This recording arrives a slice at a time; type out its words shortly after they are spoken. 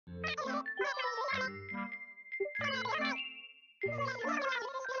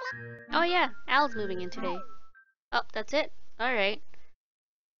Oh yeah, Al's moving in today. Oh, that's it? Alright.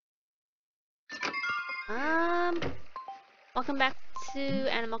 Welcome back to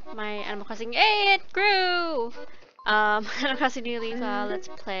my Animal Crossing. Hey, it grew! Animal Crossing New Leaf, let's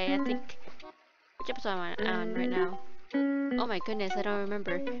play. I think, which episode am I on right now? Oh my goodness, I don't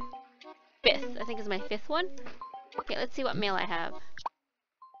remember. 5th, I think is my 5th one. Okay, let's see what mail I have.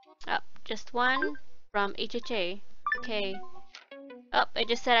 Oh, just one from HHA. Okay. Oh, I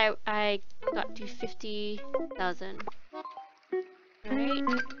just said I got to 50,000. Alright.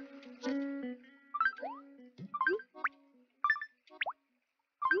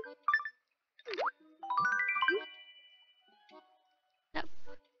 Yep.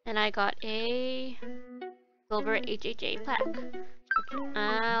 And I got a silver HHA plaque. Which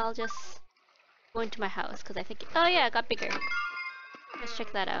I'll just go into my house because I think. Oh yeah, it got bigger. Let's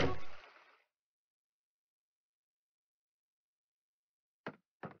check that out.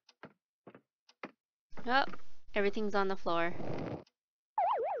 Oh, everything's on the floor.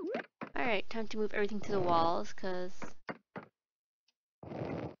 Alright, time to move everything to the walls because.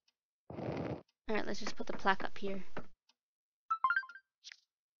 Alright, let's just put the plaque up here.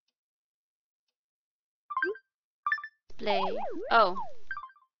 Display. Oh.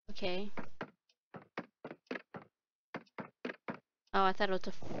 Okay. Oh, I thought it was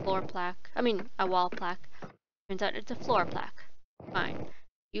a floor plaque. I mean, a wall plaque. Turns out it's a floor plaque. Fine.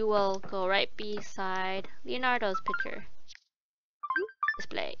 You will go right beside Leonardo's picture.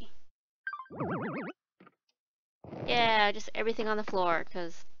 Display. Yeah, just everything on the floor,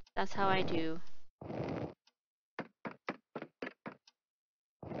 because that's how I do.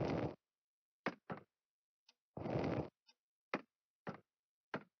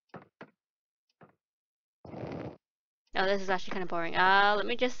 Oh, this is actually kind of boring. Let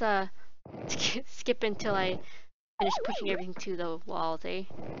me just, skip until I finish pushing everything to the walls, eh?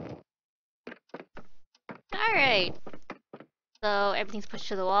 Alright. So, everything's pushed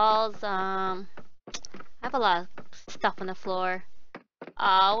to the walls. I have a lot of stuff on the floor.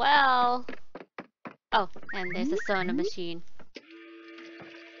 Oh, well. Oh, and there's a sewing machine.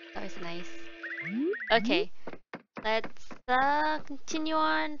 That was nice. Okay. Let's, continue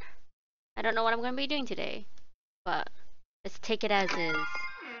on. I don't know what I'm going to be doing today, but let's take it as is.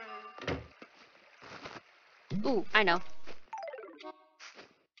 Ooh, I know.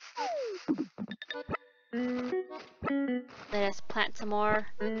 Let us plant some more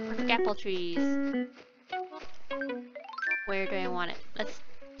perfect apple trees. Where do I want it? Let's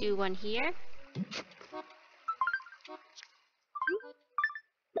do one here.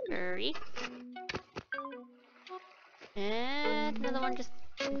 Hurry. And another one just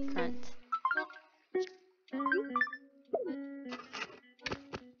in front.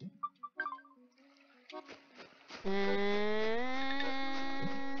 And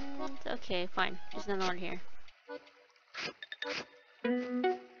okay, fine. Just another one here.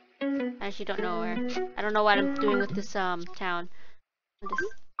 I actually don't know where. I don't know what I'm doing with this town. I'll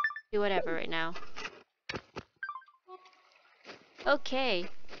just do whatever right now. Okay.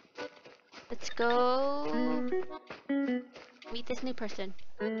 Let's go meet this new person.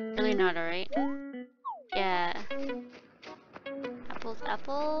 Really not alright. Yeah. Apples,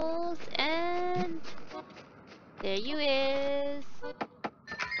 apples, and there you is.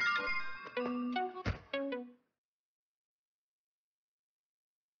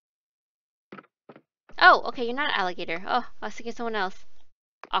 Oh, okay, you're not an alligator. Oh, I was thinking someone else.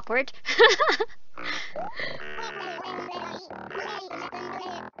 Awkward.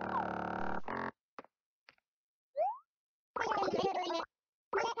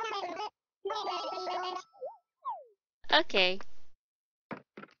 Okay.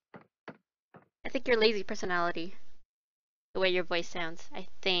 I think you're lazy personality. The way your voice sounds, I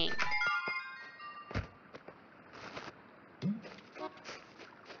think.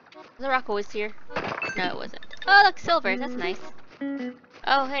 Was the rock always here? No, it wasn't. Oh, look, silver. That's nice.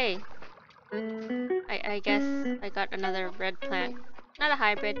 Oh, hey. I guess I got another red plant. Not a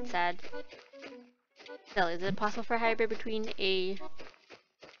hybrid, sad. Still, is it possible for a hybrid between a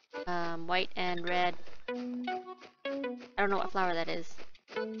white and red? I don't know what flower that is.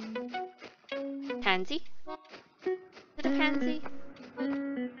 Pansy? Is it a pansy? No.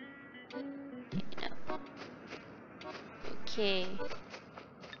 Okay.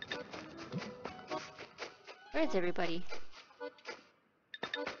 Where is everybody?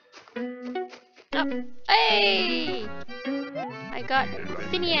 Oh! Hey! I got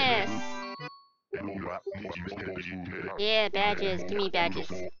Phineas! Yeah, badges. Give me badges.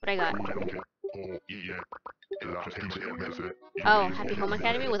 What I got? Oh, Happy Home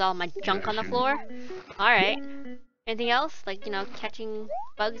Academy with all my junk on the floor? Alright. Anything else? Like, you know, catching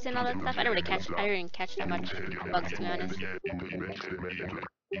bugs and all that stuff? I didn't catch that much bugs, to be honest.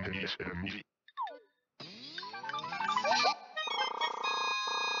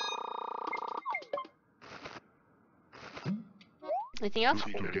 Anything else?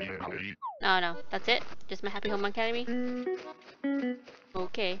 No, that's it? Just my Happy Home Academy?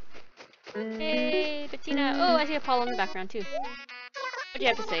 Okay. Hey, Bettina! Oh, I see Apollo in the background, too. What do you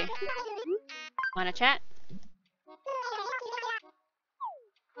have to say? Wanna chat?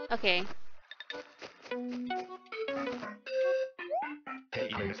 Okay.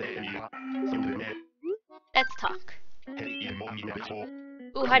 Let's talk.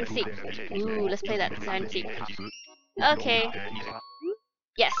 Ooh, hide and seek. Ooh, let's play that. Hide and seek. Okay.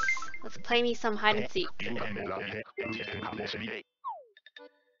 Yes. Let's play me some hide and seek.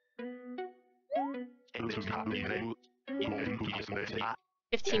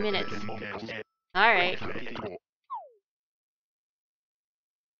 15 minutes. Alright.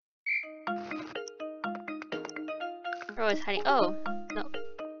 We're always hiding. Oh, no.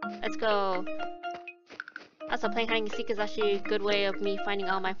 Let's go. Also, playing hide and seek is actually a good way of me finding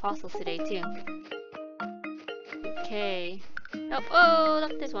all my fossils today, too. Okay. Oh,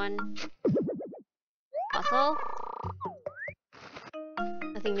 look, there's one. Fossil.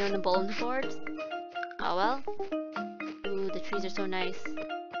 Nothing new in the bulletin boards. Oh well. Ooh, the trees are so nice.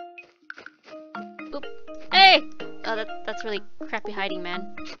 Oop. Hey! Oh, that's really crappy hiding,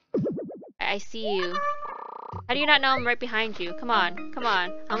 man. I see you. How do you not know I'm right behind you? Come on, come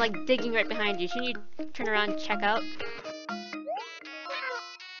on. I'm like digging right behind you. Shouldn't you turn around and check out?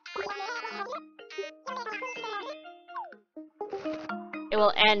 It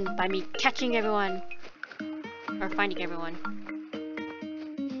will end by me catching everyone. Or finding everyone.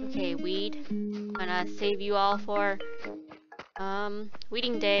 Okay, weed. I'm gonna save you all for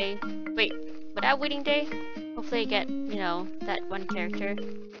weeding day. Wait, without weeding day? Hopefully I get, you know, that one character.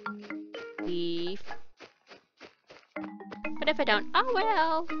 Leave. But if I don't, oh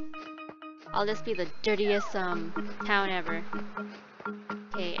well! I'll just be the dirtiest town ever.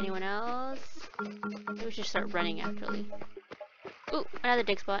 Okay, anyone else? Maybe we should start running actually. Ooh, another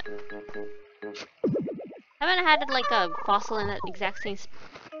dig spot. Haven't I had like a fossil in that exact same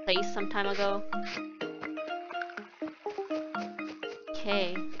place some time ago?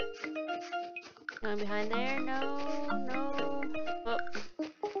 Okay. Going behind there? No, no. Oh.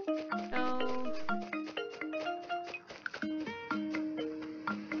 No.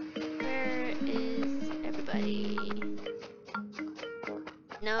 Where is everybody?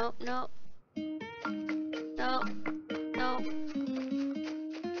 No, no. No. No.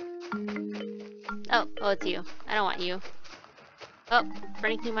 Oh, it's you. I don't want you. Oh,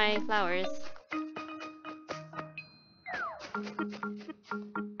 running through my flowers.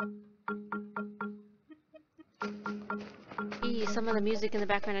 Eee, some of the music in the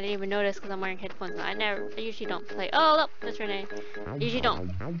background I didn't even notice because I'm wearing headphones. I usually don't play. Oh, look, that's Renee. I usually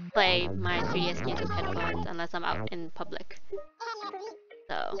don't play my 3DS games with headphones unless I'm out in public.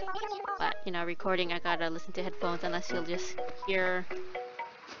 So, but you know, recording I gotta listen to headphones unless you'll just hear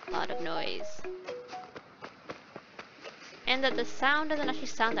a lot of noise. And that the sound doesn't actually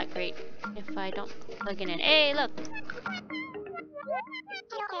sound that great if I don't plug it in. Hey, look!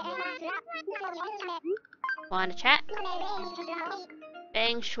 Wanna chat?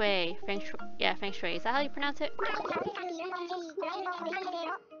 Feng Shui. Yeah, Feng Shui. Is that how you pronounce it?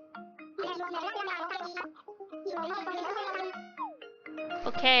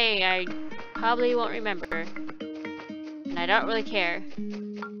 Okay, I probably won't remember. And I don't really care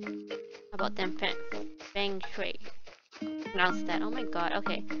about them Feng Shui. Pronounce that. Oh my god,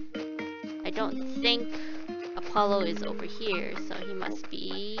 okay. I don't think Apollo is over here, so he must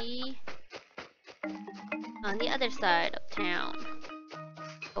be on the other side of town.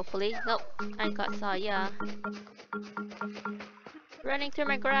 Hopefully. Nope, I saw ya. Running through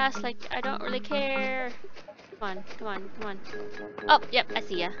my grass like I don't really care. Come on, come on, come on. Oh, yep, I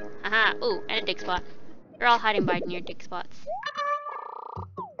see ya. Aha, ooh, and a dig spot. They're all hiding by near dig spots.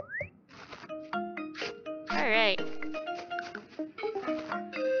 Alright.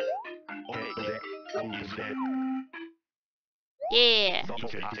 Yeah!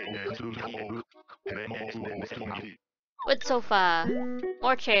 Wood sofa.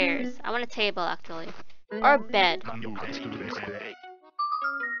 More chairs. I want a table, actually. Or a bed.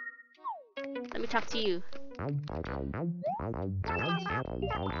 Let me talk to you.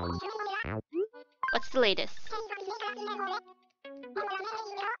 What's the latest?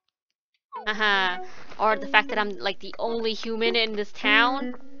 Haha. Or the fact that I'm like the only human in this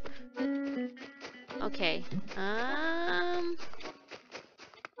town? Okay.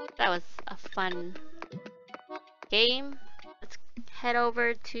 That was a fun game. Let's head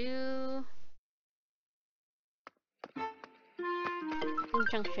over to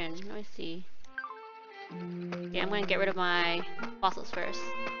Junction. Let me see. Yeah, I'm gonna get rid of my fossils first.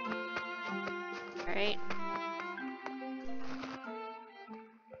 Alright.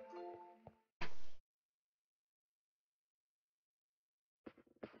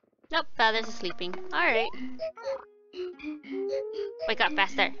 Nope, feathers is sleeping. Alright. Wake up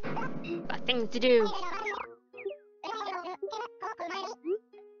faster. Got things to do.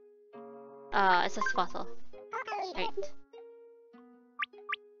 It's just fossil. Right.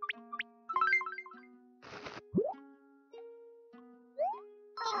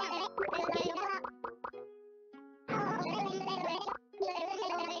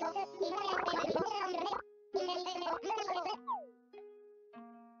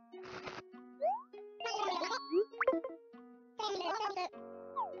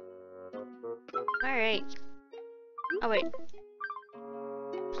 Alright. Oh wait.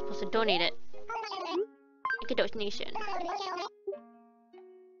 I'm supposed to donate it. Make a donation.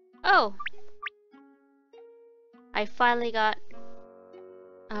 Oh! I finally got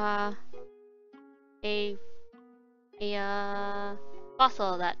a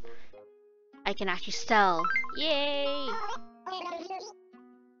fossil that I can actually sell. Yay!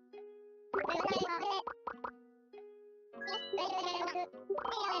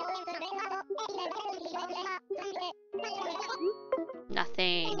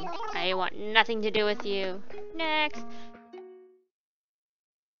 Nothing. I want nothing to do with you. Next.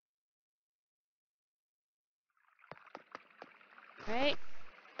 Right.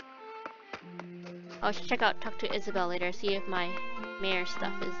 I should talk to Isabel later, see if my mayor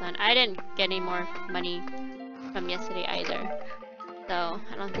stuff is done. I didn't get any more money from yesterday either. So,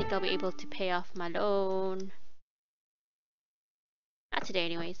 I don't think I'll be able to pay off my loan. Not today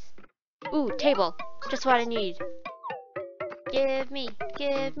anyways. Ooh, table. Just what I need. Give me,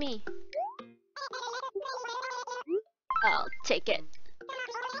 give me. I'll take it.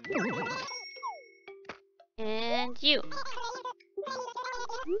 And you.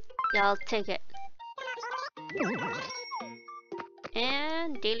 Y'all take it.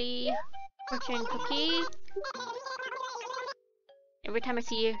 And daily fortune cookie. Every time I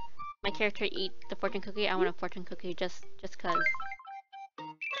see my character eat the fortune cookie, I want a fortune cookie just cause.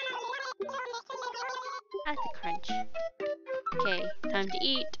 I like the crunch. Okay, time to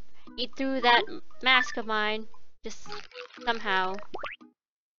eat. Eat through that mask of mine. Just somehow.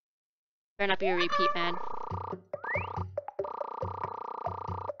 Better not be a repeat, man.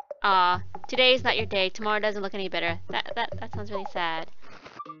 Today's not your day. Tomorrow doesn't look any better. That sounds really sad.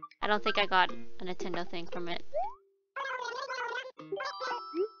 I don't think I got a Nintendo thing from it.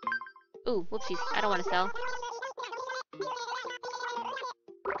 Ooh, whoopsies. I don't want to sell.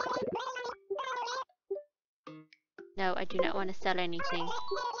 No, I do not want to sell anything.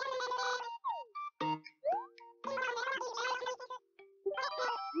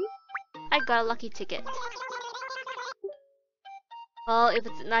 I got a lucky ticket. Well, if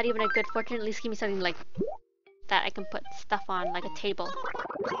it's not even a good fortune, at least give me something like that I can put stuff on, like a table.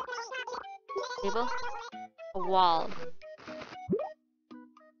 Table? A wall.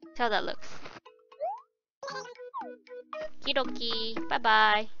 See how that looks. Kidoki. Bye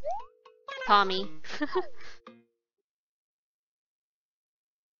bye. Tommy.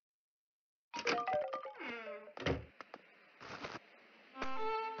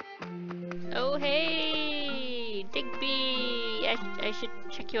 Oh hey! Digby! I should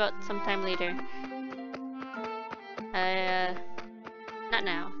check you out sometime later. Not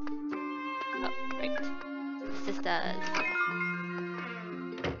now. Oh, right. This does.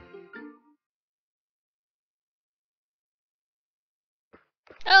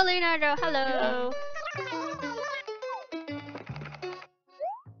 Oh, Leonardo, hello!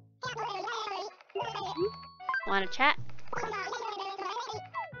 Wanna chat?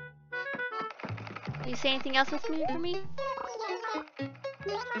 Can you say anything else with me for me?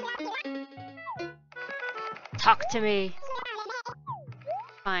 Talk to me!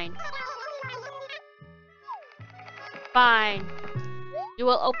 Fine. Fine. You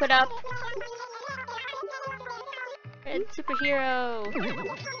will open up. Red superhero.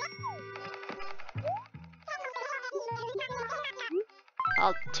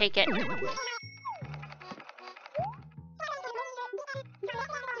 I'll take it.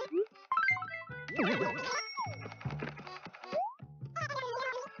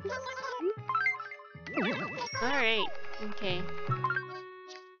 Alright, okay.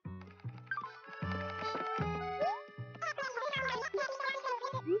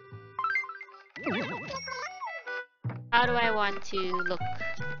 how do I want to look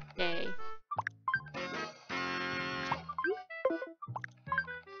today?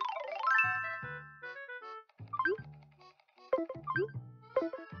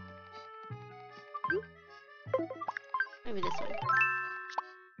 Maybe this one.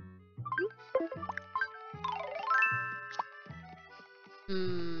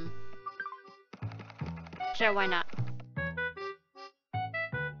 Sure, why not?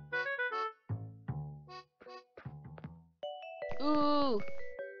 Ooh!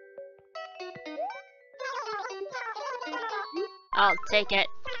 I'll take it.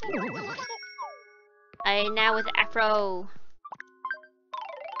 I now with afro.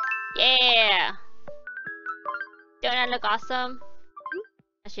 Yeah! Don't I look awesome?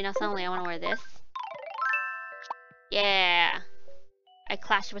 Actually, no, suddenly I want to wear this. Yeah! I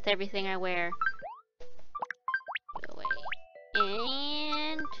clash with everything I wear. Go away.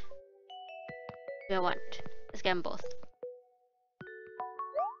 And... what do I want? Let's get them both.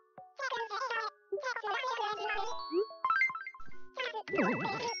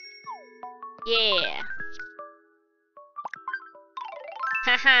 Yeah!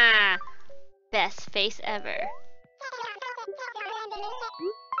 Haha! Best face ever.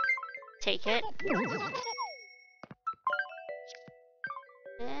 Take it.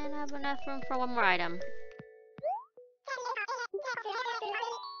 And I have enough room for one more item.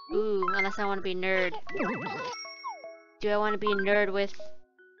 Ooh, unless I want to be a nerd. Do I want to be a nerd with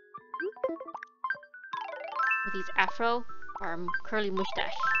these afro or curly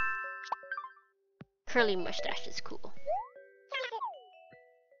mustache? Curly mustache is cool.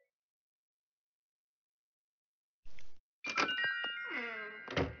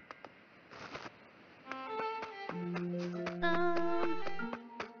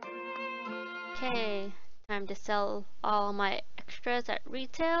 Okay, time to sell all my extras at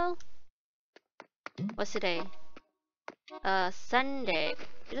retail. What's today? Sunday.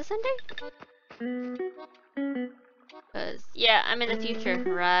 Is it Sunday? Cause yeah, I'm in the future,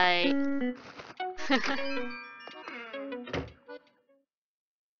 right?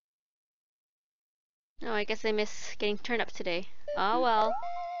 Oh, I guess I miss getting turnips today. Oh well.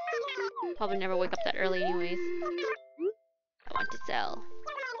 Probably never wake up that early anyways. I want to sell.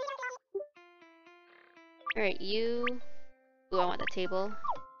 Alright, you... Ooh, I want the table.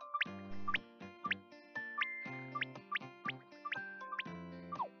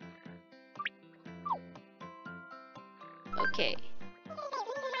 Okay.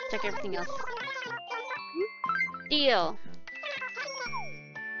 Check everything else. Deal!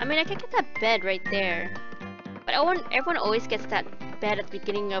 I mean, I can get that bed right there. But everyone always gets that bed at the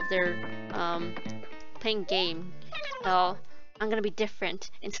beginning of their, playing game. So, I'm gonna be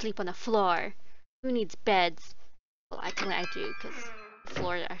different and sleep on the floor. Who needs beds? Well, I think I do, because the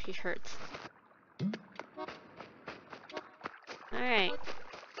floor actually hurts. Alright.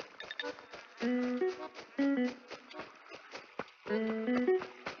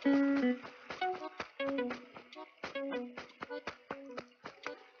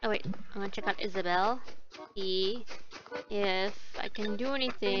 Oh wait, I'm gonna check out Isabel. See if I can do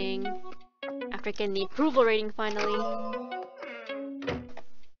anything after getting the approval rating finally.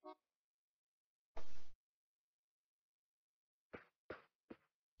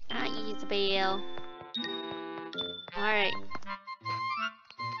 Ah, Isabel. Alright.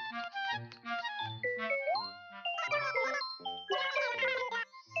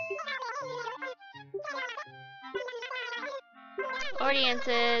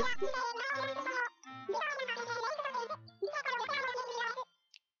 Audiences.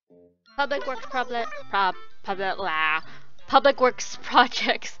 Public Works Public Works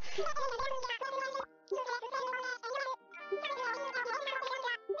projects.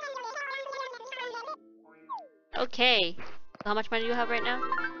 Okay. So how much money do you have right now?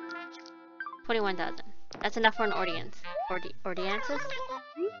 21,000. That's enough for an audience. Audiences?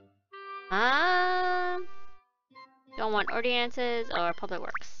 You don't want audiences or Public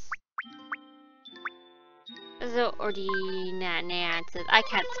Works? This is ordinances. I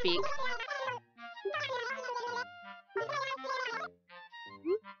can't speak.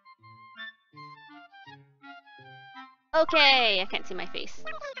 Okay, I can't see my face.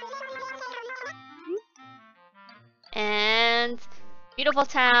 And beautiful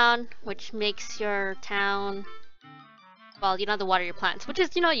town, which makes your town, well, you don't have to water your plants, which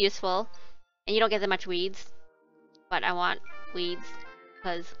is, you know, useful. And you don't get that much weeds. But I want weeds,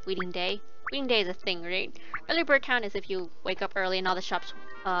 because weeding day. Weeding day is a thing, right? Early bird town is if you wake up early and all the shops,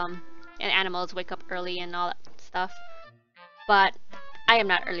 and animals wake up early and all that stuff. But I am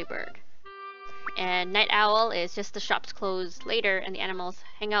not early bird. And night owl is just the shops close later and the animals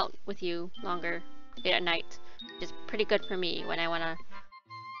hang out with you longer late at night. which is pretty good for me when I wanna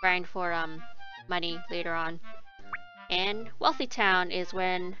grind for money later on. And wealthy town is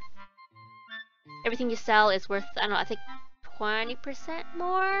when everything you sell is worth, I don't know, I think 20%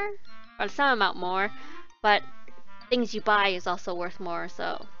 more, or some amount more, but things you buy is also worth more.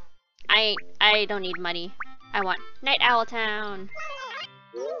 So I don't need money. I want Night Owl Town.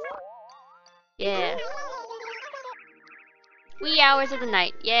 Yeah. Wee hours of the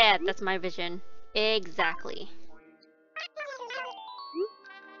night. Yeah, that's my vision. Exactly.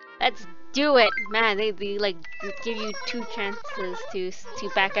 Let's do it, man. They like give you 2 chances to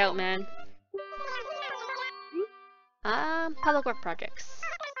back out, man. Public work projects.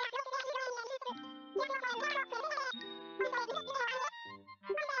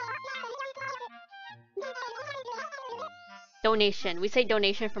 Donation. We say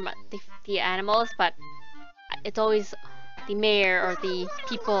donation from the animals, but it's always the mayor or the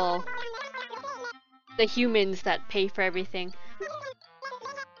people, the humans that pay for everything.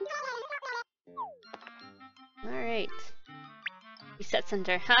 Alright. Reset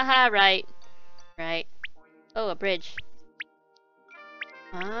center. Haha, right. Right. Oh, a bridge.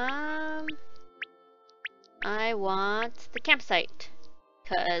 I want the campsite.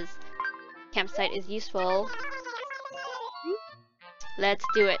 Because campsite is useful. Let's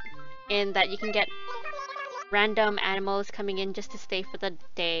do it. And that you can get random animals coming in just to stay for the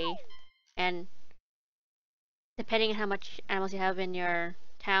day. And depending on how much animals you have in your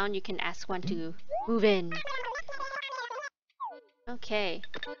town, you can ask one to move in. Okay.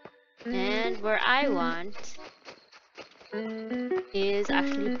 And where I want is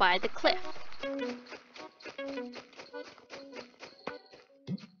actually by the cliff.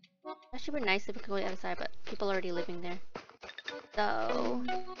 Actually would be nice if we could go to the other side, but people are already living there. So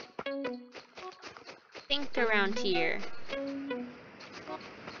think around here.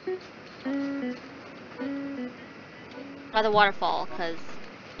 By the waterfall, because,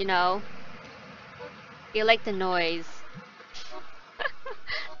 you know, you like the noise.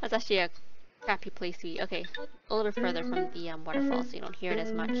 That's actually a crappy place to be. Okay, a little further from the waterfall so you don't hear it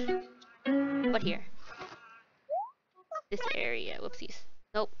as much. But here. This area. Whoopsies.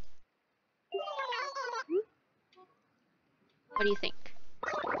 Nope. What do you think?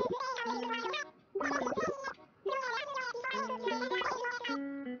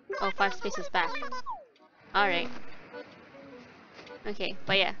 Oh, 5 spaces back. Alright. Okay,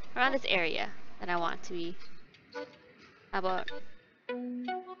 but yeah, around this area that I want to be. How about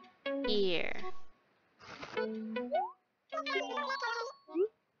here?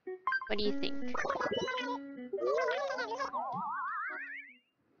 What do you think?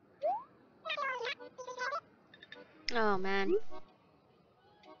 Oh man.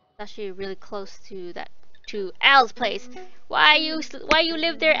 It's actually really close to that, to Al's place. Why you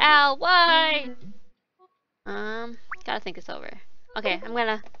live there, Al? Why? Gotta think this over. Okay, I'm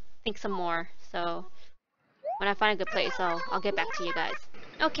gonna think some more. So when I find a good place, I'll get back to you guys.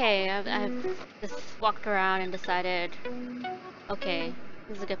 Okay, I've just walked around and decided, okay,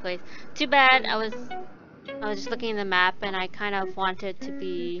 this is a good place. Too bad I was just looking at the map and I kind of wanted to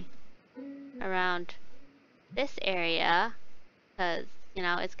be around this area because, you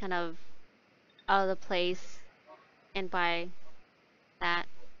know, it's kind of out of the place and by that.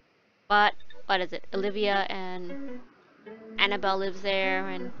 But what is it? Olivia and Annabelle lives there,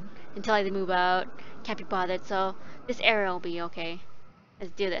 and until I move out, can't be bothered. So this area will be okay.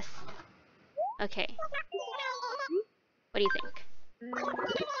 Let's do this. Okay. What do you think?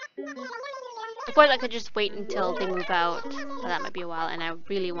 Of course, I could just wait until they move out. Well, that might be a while, and I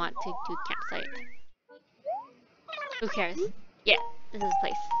really want to do campsite. Who cares? Yeah, this is the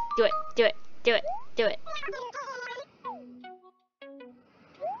place. Do it, do it, do it, do it.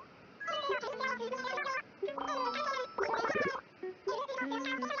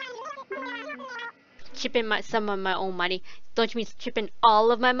 Chip in some of my own money. Don't you mean chip in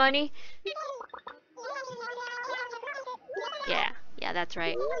all of my money? Yeah, that's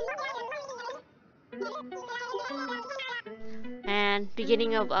right. And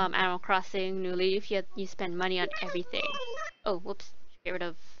beginning of Animal Crossing New Leaf, you spend money on everything. Oh, whoops. Get rid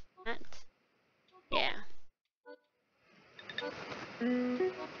of that. Yeah.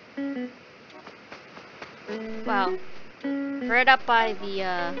 Wow. Right up by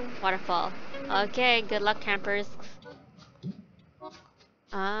the waterfall. Okay, good luck, campers.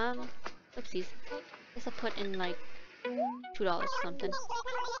 Oopsies. Guess I'll put in like $2 or something.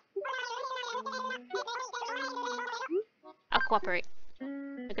 I'll cooperate.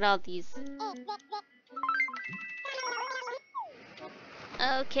 Look at all these.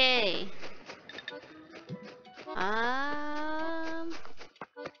 Okay.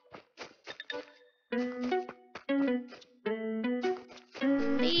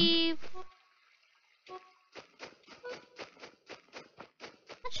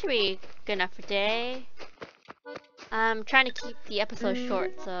 should be good enough for today. I'm trying to keep the episode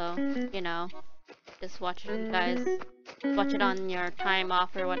short, so you know, just watch it, you guys. Watch it on your time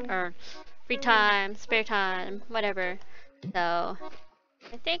off or what, or free time, spare time, whatever. So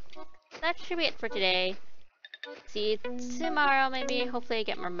I think that should be it for today. See you tomorrow, maybe. Hopefully, I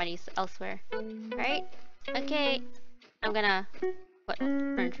get more money elsewhere. Alright? Okay. I'm gonna put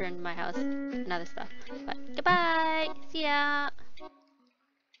furniture in my house and other stuff. But goodbye! See ya!